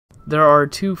There are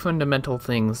two fundamental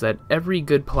things that every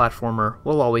good platformer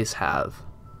will always have,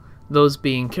 those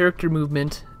being character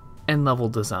movement and level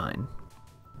design.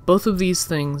 Both of these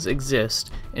things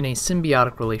exist in a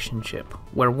symbiotic relationship,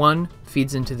 where one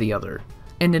feeds into the other,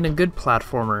 and in a good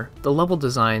platformer, the level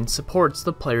design supports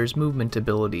the player's movement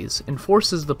abilities and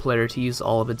forces the player to use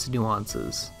all of its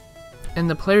nuances. And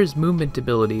the player's movement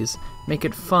abilities make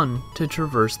it fun to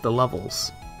traverse the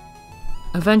levels.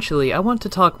 Eventually, I want to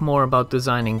talk more about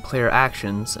designing player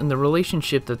actions and the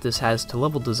relationship that this has to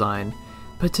level design,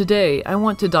 but today I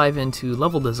want to dive into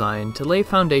level design to lay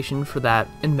foundation for that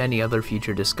and many other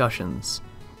future discussions.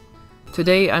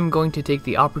 Today I'm going to take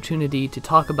the opportunity to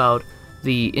talk about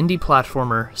the indie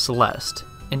platformer Celeste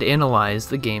and analyze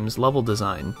the game's level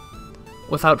design.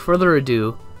 Without further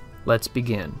ado, let's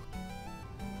begin.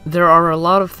 There are a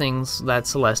lot of things that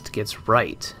Celeste gets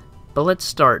right, but let's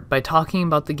start by talking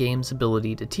about the game's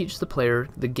ability to teach the player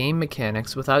the game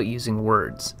mechanics without using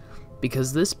words,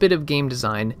 because this bit of game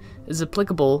design is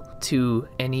applicable to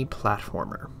any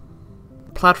platformer.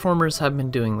 Platformers have been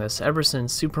doing this ever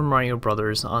since Super Mario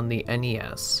Bros. On the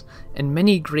NES, and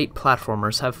many great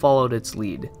platformers have followed its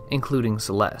lead, including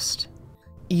Celeste.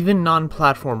 Even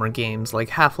non-platformer games like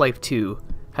Half-Life 2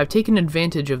 have taken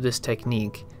advantage of this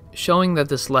technique, showing that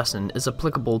this lesson is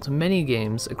applicable to many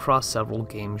games across several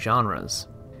game genres.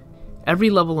 Every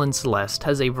level in Celeste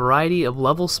has a variety of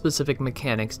level-specific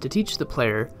mechanics to teach the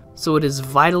player, so it is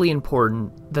vitally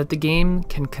important that the game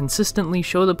can consistently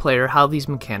show the player how these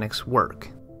mechanics work.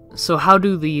 So how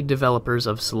do the developers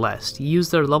of Celeste use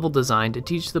their level design to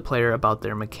teach the player about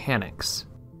their mechanics?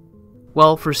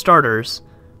 Well, for starters,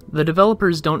 the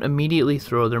developers don't immediately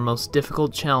throw their most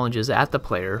difficult challenges at the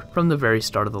player from the very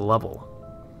start of the level.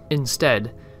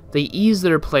 Instead, they ease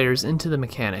their players into the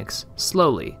mechanics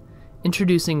slowly,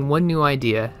 introducing one new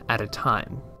idea at a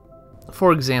time.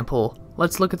 For example,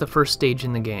 let's look at the first stage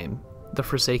in the game, the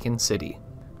Forsaken City.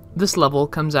 This level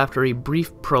comes after a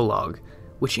brief prologue,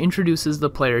 which introduces the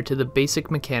player to the basic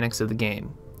mechanics of the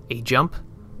game: a jump,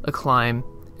 a climb,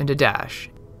 and a dash.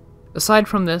 Aside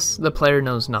from this, the player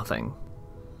knows nothing.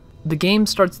 The game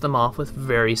starts them off with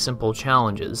very simple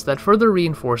challenges that further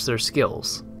reinforce their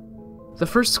skills. The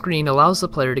first screen allows the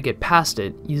player to get past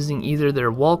it using either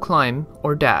their wall climb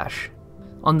or dash.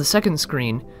 On the second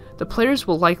screen, the players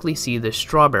will likely see this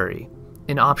strawberry,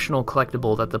 an optional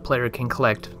collectible that the player can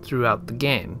collect throughout the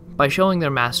game by showing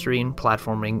their mastery in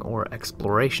platforming or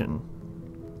exploration.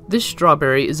 This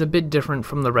strawberry is a bit different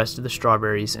from the rest of the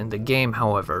strawberries in the game,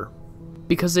 however,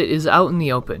 because it is out in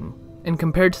the open, and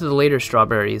compared to the later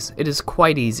strawberries, it is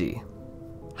quite easy.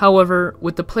 However,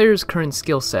 with the player's current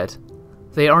skill set,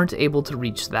 they aren't able to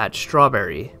reach that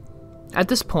strawberry. At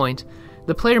this point,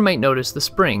 the player might notice the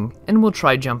spring and will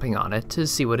try jumping on it to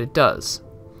see what it does.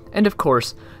 And of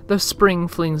course, the spring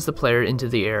flings the player into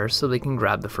the air so they can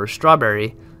grab the first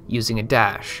strawberry using a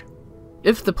dash.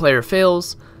 If the player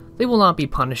fails, they will not be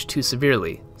punished too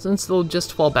severely, since they'll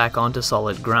just fall back onto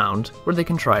solid ground where they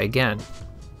can try again.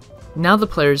 Now the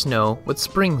players know what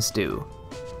springs do.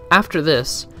 After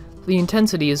this, the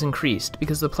intensity is increased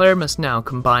because the player must now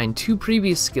combine two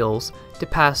previous skills to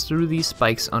pass through these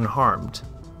spikes unharmed.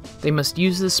 They must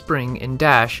use the spring and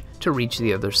dash to reach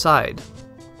the other side.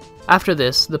 After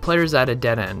this, the player is at a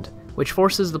dead end, which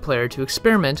forces the player to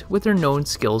experiment with their known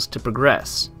skills to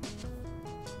progress.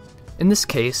 In this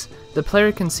case, the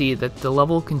player can see that the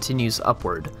level continues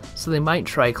upward, so they might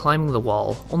try climbing the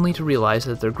wall only to realize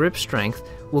that their grip strength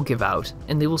will give out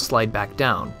and they will slide back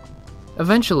down.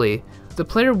 Eventually, the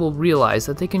player will realize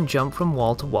that they can jump from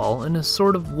wall to wall in a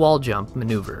sort of wall jump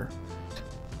maneuver,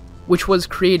 which was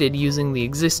created using the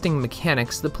existing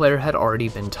mechanics the player had already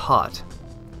been taught.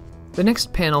 The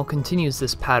next panel continues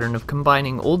this pattern of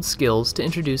combining old skills to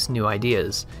introduce new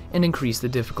ideas and increase the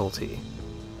difficulty.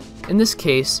 In this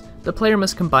case, the player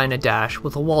must combine a dash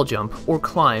with a wall jump or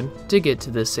climb to get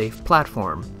to this safe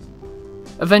platform.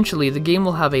 Eventually, the game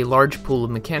will have a large pool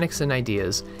of mechanics and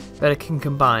ideas that it can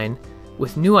combine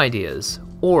with new ideas,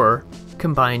 or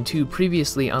combine two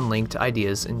previously unlinked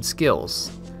ideas and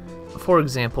skills. For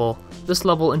example, this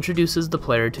level introduces the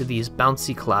player to these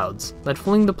bouncy clouds that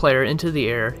fling the player into the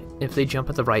air if they jump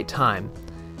at the right time,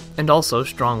 and also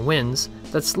strong winds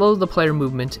that slow the player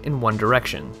movement in one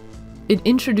direction. It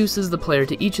introduces the player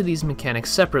to each of these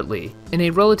mechanics separately in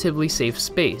a relatively safe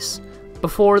space,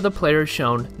 before the player is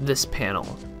shown this panel,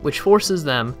 which forces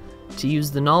them to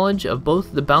use the knowledge of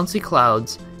both the bouncy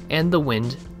clouds and the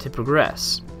wind to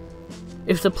progress.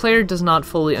 If the player does not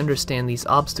fully understand these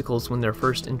obstacles when they're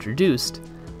first introduced,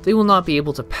 they will not be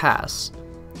able to pass,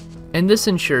 and this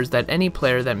ensures that any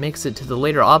player that makes it to the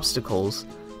later obstacles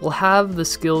will have the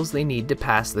skills they need to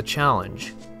pass the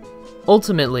challenge.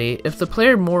 Ultimately, if the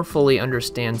player more fully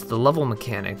understands the level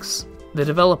mechanics, the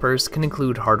developers can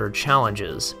include harder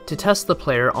challenges to test the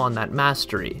player on that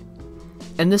mastery.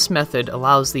 And this method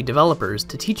allows the developers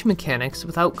to teach mechanics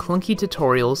without clunky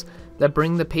tutorials that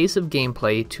bring the pace of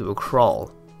gameplay to a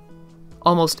crawl.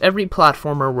 Almost every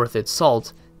platformer worth its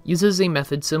salt uses a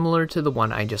method similar to the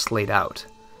one I just laid out.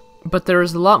 But there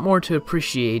is a lot more to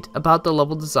appreciate about the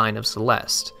level design of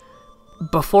Celeste.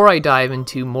 Before I dive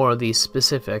into more of these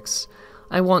specifics,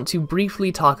 I want to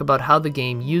briefly talk about how the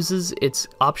game uses its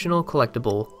optional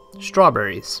collectible,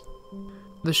 strawberries.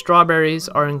 The strawberries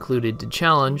are included to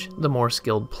challenge the more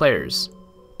skilled players.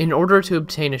 In order to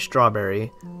obtain a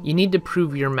strawberry, you need to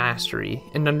prove your mastery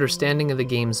and understanding of the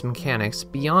game's mechanics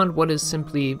beyond what is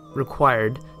simply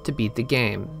required to beat the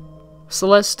game.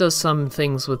 Celeste does some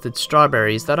things with its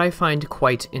strawberries that I find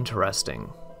quite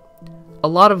interesting. A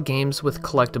lot of games with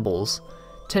collectibles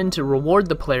tend to reward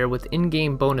the player with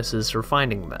in-game bonuses for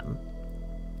finding them.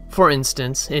 For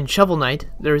instance, in Shovel Knight,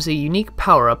 there is a unique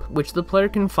power-up which the player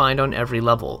can find on every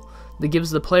level that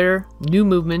gives the player new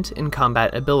movement and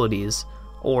combat abilities,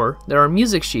 or there are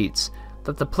music sheets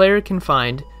that the player can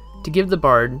find to give the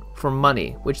bard for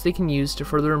money, which they can use to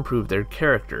further improve their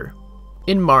character.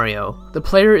 In Mario, the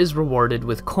player is rewarded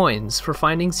with coins for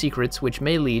finding secrets which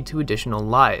may lead to additional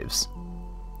lives.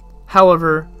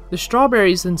 However, the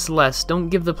strawberries in Celeste don't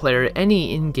give the player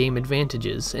any in-game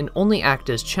advantages and only act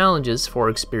as challenges for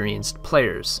experienced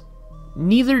players.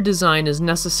 Neither design is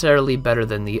necessarily better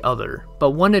than the other,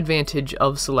 but one advantage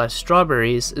of Celeste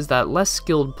strawberries is that less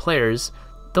skilled players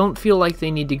don't feel like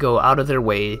they need to go out of their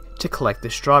way to collect the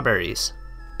strawberries.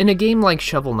 In a game like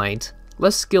Shovel Knight,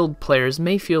 less skilled players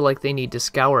may feel like they need to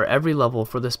scour every level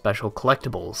for the special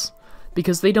collectibles,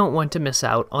 because they don't want to miss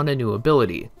out on a new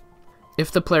ability.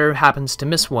 If the player happens to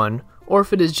miss one, or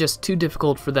if it is just too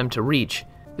difficult for them to reach,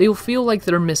 they will feel like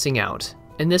they're missing out,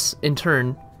 and this, in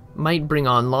turn, might bring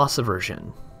on loss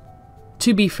aversion.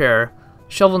 To be fair,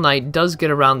 Shovel Knight does get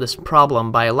around this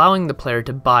problem by allowing the player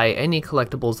to buy any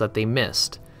collectibles that they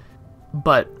missed,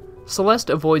 but Celeste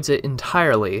avoids it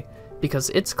entirely because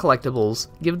its collectibles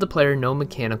give the player no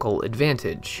mechanical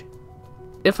advantage.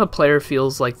 If a player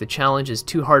feels like the challenge is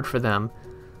too hard for them,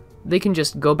 they can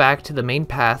just go back to the main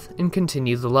path and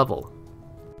continue the level.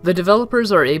 The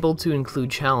developers are able to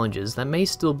include challenges that may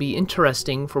still be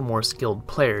interesting for more skilled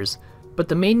players, but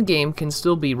the main game can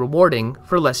still be rewarding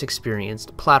for less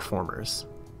experienced platformers.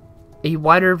 A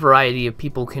wider variety of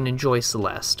people can enjoy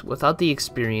Celeste without the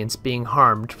experience being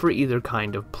harmed for either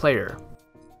kind of player.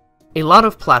 A lot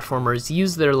of platformers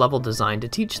use their level design to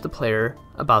teach the player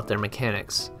about their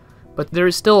mechanics, but there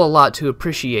is still a lot to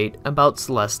appreciate about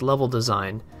Celeste's level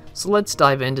design, so let's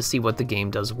dive in to see what the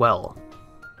game does well.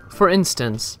 For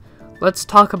instance, let's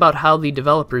talk about how the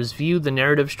developers view the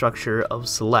narrative structure of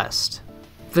Celeste.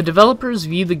 The developers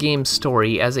view the game's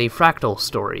story as a fractal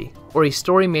story, or a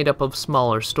story made up of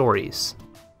smaller stories.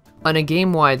 On a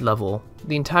game-wide level,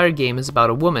 the entire game is about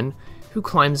a woman who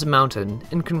climbs a mountain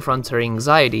and confronts her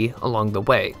anxiety along the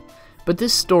way, but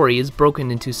this story is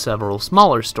broken into several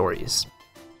smaller stories.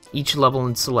 Each level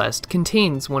in Celeste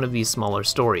contains one of these smaller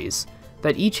stories,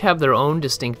 that each have their own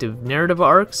distinctive narrative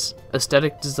arcs,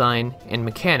 aesthetic design, and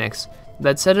mechanics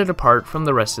that set it apart from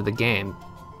the rest of the game.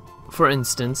 For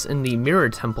instance, in the Mirror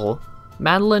Temple,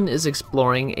 Madeline is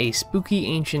exploring a spooky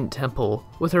ancient temple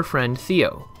with her friend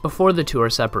Theo, before the two are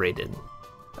separated.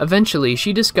 Eventually,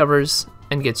 she discovers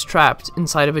and gets trapped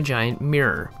inside of a giant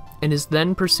mirror, and is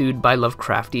then pursued by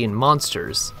Lovecraftian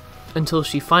monsters, until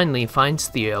she finally finds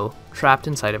Theo trapped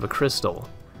inside of a crystal.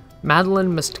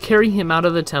 Madeline must carry him out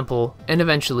of the temple, and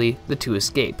eventually the two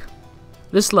escape.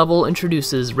 This level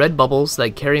introduces red bubbles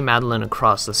that carry Madeline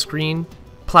across the screen,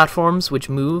 platforms which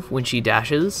move when she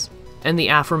dashes, and the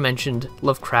aforementioned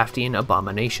Lovecraftian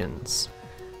abominations.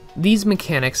 These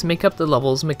mechanics make up the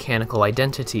level's mechanical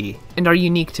identity, and are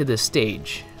unique to this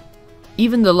stage.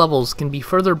 Even the levels can be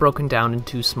further broken down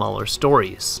into smaller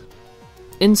stories.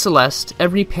 In Celeste,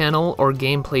 every panel or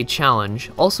gameplay challenge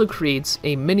also creates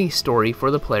a mini-story for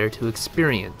the player to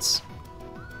experience.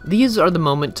 These are the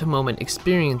moment-to-moment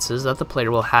experiences that the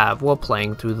player will have while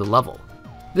playing through the level.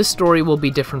 This story will be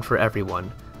different for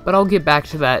everyone, but I'll get back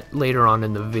to that later on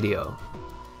in the video.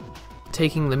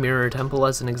 Taking the Mirror Temple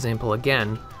as an example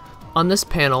again, on this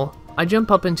panel, I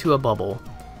jump up into a bubble,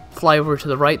 fly over to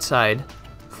the right side,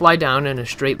 fly down in a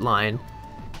straight line,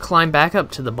 climb back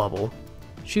up to the bubble,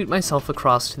 shoot myself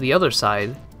across to the other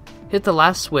side, hit the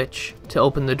last switch to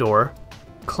open the door,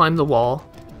 climb the wall,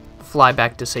 fly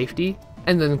back to safety,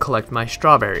 and then collect my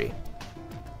strawberry.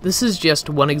 This is just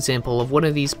one example of one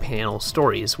of these panel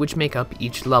stories which make up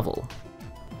each level.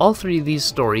 all three of these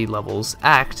story levels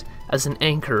act as an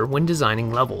anchor when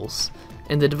designing levels,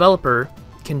 and the developer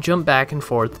can jump back and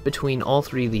forth between all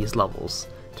three of these levels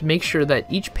to make sure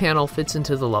that each panel fits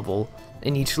into the level,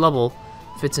 and each level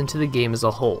fits into the game as a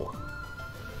whole.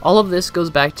 All of this goes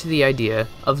back to the idea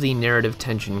of the narrative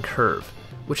tension curve,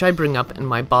 which I bring up in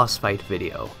my boss fight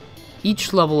video.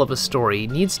 Each level of a story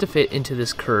needs to fit into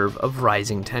this curve of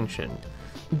rising tension,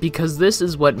 because this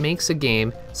is what makes a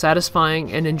game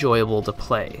satisfying and enjoyable to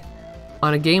play.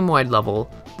 On a game-wide level,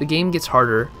 the game gets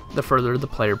harder the further the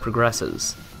player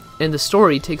progresses, and the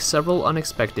story takes several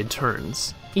unexpected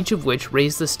turns, each of which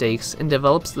raise the stakes and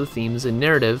develops the themes and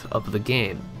narrative of the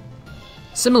game.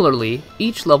 Similarly,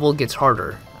 each level gets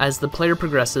harder as the player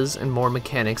progresses and more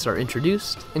mechanics are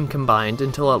introduced and combined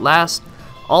until at last,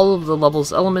 all of the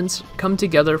level's elements come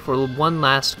together for one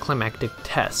last climactic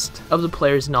test of the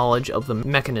player's knowledge of the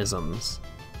mechanisms.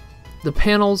 The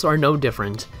panels are no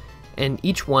different, and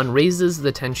each one raises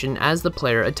the tension as the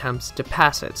player attempts to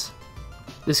pass it.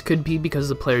 This could be because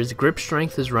the player's grip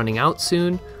strength is running out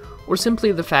soon, or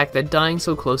simply the fact that dying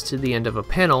so close to the end of a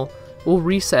panel will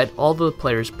reset all the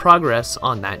player's progress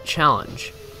on that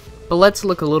challenge. But let's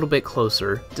look a little bit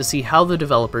closer to see how the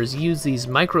developers use these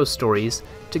micro-stories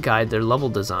to guide their level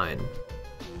design.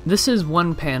 This is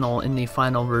one panel in the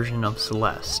final version of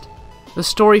Celeste. The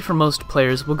story for most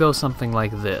players will go something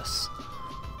like this.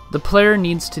 The player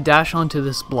needs to dash onto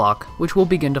this block, which will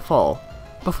begin to fall.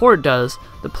 Before it does,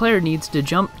 the player needs to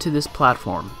jump to this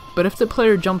platform, but if the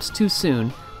player jumps too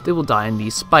soon, they will die in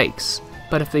these spikes,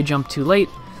 but if they jump too late,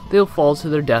 they'll fall to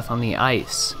their death on the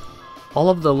ice. All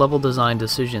of the level design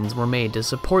decisions were made to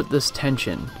support this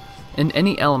tension, and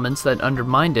any elements that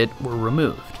undermined it were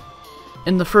removed.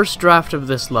 In the first draft of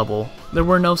this level, there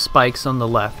were no spikes on the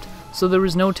left, so there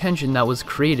was no tension that was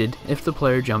created if the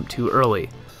player jumped too early,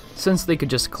 since they could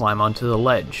just climb onto the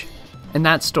ledge, and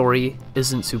that story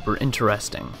isn't super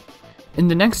interesting. In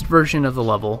the next version of the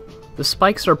level, the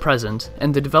spikes are present,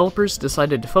 and the developers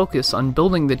decided to focus on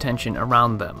building the tension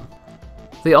around them.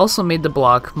 They also made the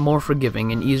block more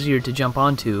forgiving and easier to jump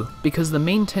onto because the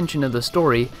main tension of the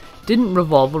story didn't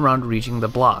revolve around reaching the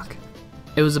block.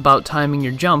 It was about timing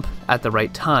your jump at the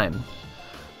right time.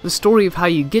 The story of how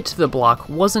you get to the block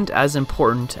wasn't as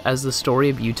important as the story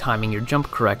of you timing your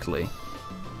jump correctly.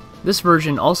 This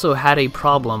version also had a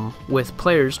problem with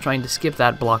players trying to skip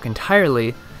that block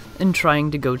entirely and trying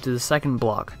to go to the second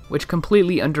block, which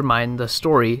completely undermined the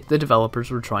story the developers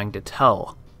were trying to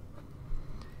tell.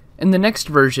 In the next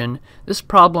version, this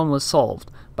problem was solved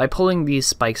by pulling these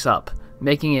spikes up,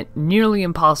 making it nearly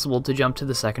impossible to jump to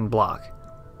the second block.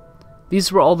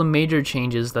 These were all the major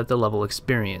changes that the level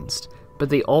experienced,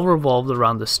 but they all revolved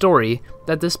around the story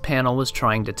that this panel was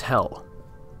trying to tell.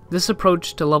 This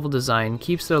approach to level design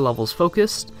keeps their levels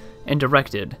focused and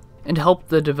directed, and helped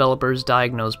the developers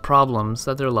diagnose problems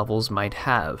that their levels might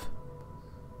have.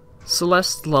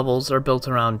 Celeste's levels are built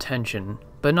around tension,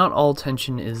 but not all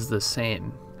tension is the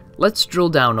same. Let's drill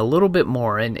down a little bit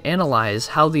more and analyze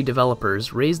how the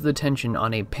developers raise the tension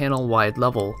on a panel-wide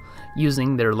level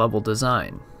using their level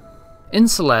design. In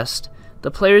Celeste,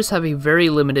 the players have a very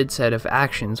limited set of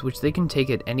actions which they can take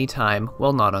at any time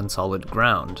while not on solid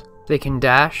ground. They can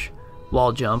dash,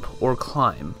 wall jump, or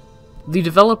climb. The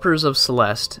developers of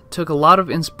Celeste took a lot of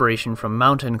inspiration from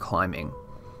mountain climbing,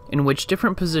 in which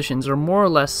different positions are more or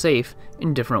less safe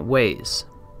in different ways.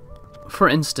 For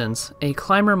instance, a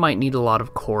climber might need a lot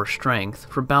of core strength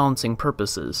for balancing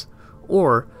purposes,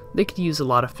 or they could use a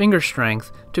lot of finger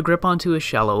strength to grip onto a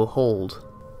shallow hold.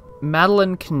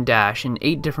 Madeline can dash in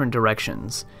 8 different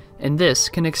directions, and this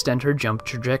can extend her jump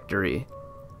trajectory.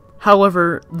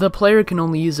 However, the player can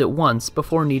only use it once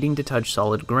before needing to touch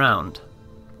solid ground.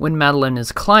 When Madeline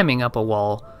is climbing up a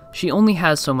wall, she only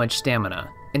has so much stamina,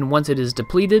 and once it is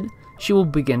depleted, she will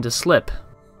begin to slip.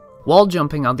 Wall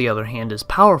jumping, on the other hand, is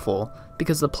powerful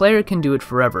because the player can do it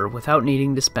forever without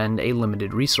needing to spend a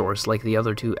limited resource like the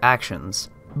other 2 actions.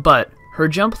 But her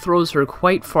jump throws her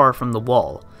quite far from the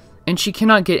wall, and she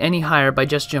cannot get any higher by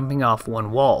just jumping off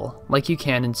one wall, like you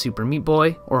can in Super Meat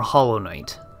Boy or Hollow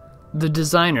Knight. The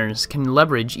designers can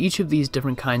leverage each of these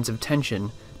different kinds of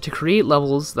tension to create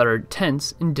levels that are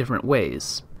tense in different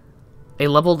ways. A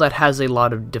level that has a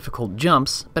lot of difficult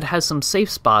jumps, but has some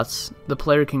safe spots the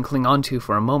player can cling onto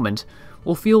for a moment,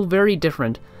 will feel very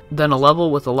different than a level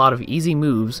with a lot of easy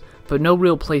moves, but no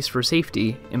real place for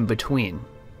safety in between.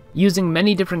 Using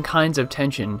many different kinds of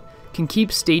tension can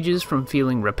keep stages from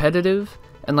feeling repetitive,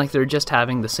 and like they're just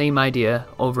having the same idea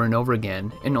over and over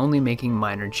again, and only making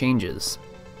minor changes.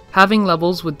 Having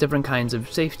levels with different kinds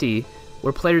of safety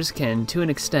where players can, to an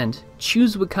extent,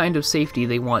 choose what kind of safety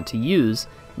they want to use,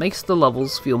 makes the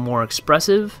levels feel more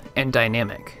expressive and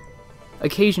dynamic.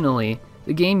 Occasionally,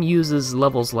 the game uses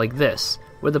levels like this,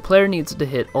 where the player needs to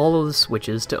hit all of the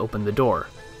switches to open the door.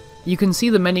 You can see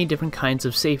the many different kinds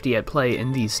of safety at play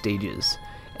in these stages,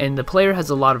 and the player has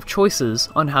a lot of choices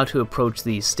on how to approach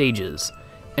these stages,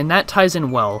 and that ties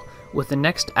in well with the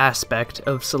next aspect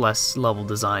of Celeste's level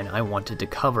design I wanted to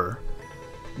cover.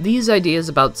 These ideas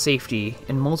about safety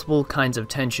and multiple kinds of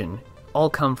tension all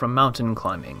come from mountain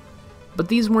climbing, but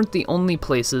these weren't the only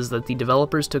places that the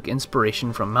developers took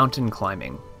inspiration from mountain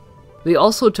climbing. They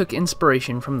also took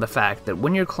inspiration from the fact that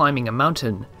when you're climbing a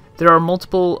mountain, there are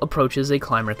multiple approaches a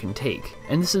climber can take,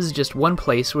 and this is just one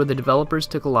place where the developers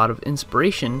took a lot of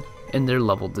inspiration in their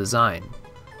level design.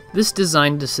 This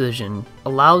design decision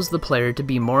allows the player to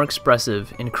be more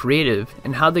expressive and creative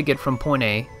in how they get from point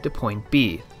A to point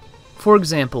B. For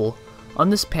example, on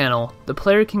this panel, the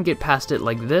player can get past it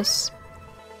like this,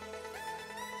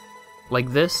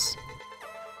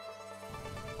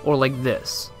 or like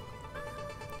this.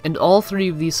 And all three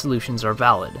of these solutions are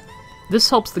valid. This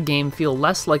helps the game feel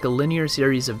less like a linear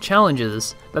series of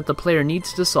challenges that the player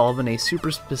needs to solve in a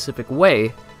super specific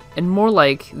way, and more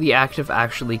like the act of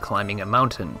actually climbing a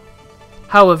mountain.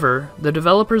 However, the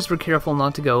developers were careful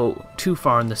not to go too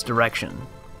far in this direction,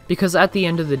 because at the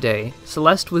end of the day,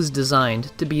 Celeste was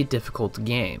designed to be a difficult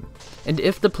game, and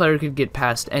if the player could get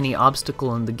past any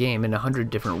obstacle in the game in 100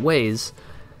 different ways,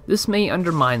 this may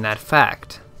undermine that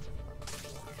fact.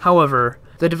 However,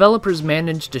 the developers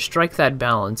managed to strike that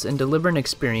balance and deliver an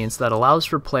experience that allows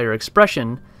for player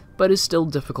expression, but is still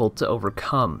difficult to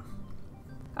overcome.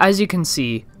 As you can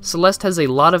see, Celeste has a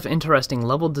lot of interesting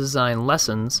level design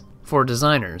lessons for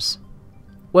designers.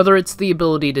 Whether it's the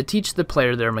ability to teach the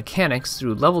player their mechanics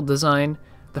through level design,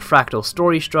 the fractal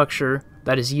story structure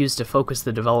that is used to focus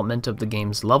the development of the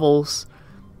game's levels,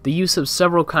 the use of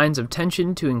several kinds of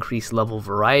tension to increase level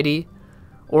variety,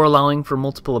 or allowing for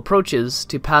multiple approaches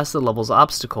to pass the level's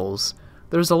obstacles,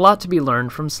 there's a lot to be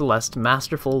learned from Celeste's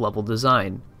masterful level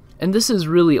design. And this is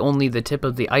really only the tip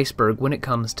of the iceberg when it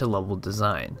comes to level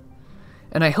design.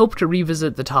 And I hope to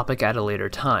revisit the topic at a later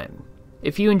time.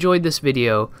 If you enjoyed this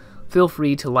video, feel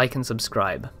free to like and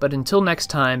subscribe. But until next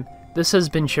time, this has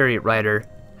been Chariot Rider.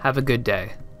 Have a good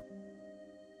day.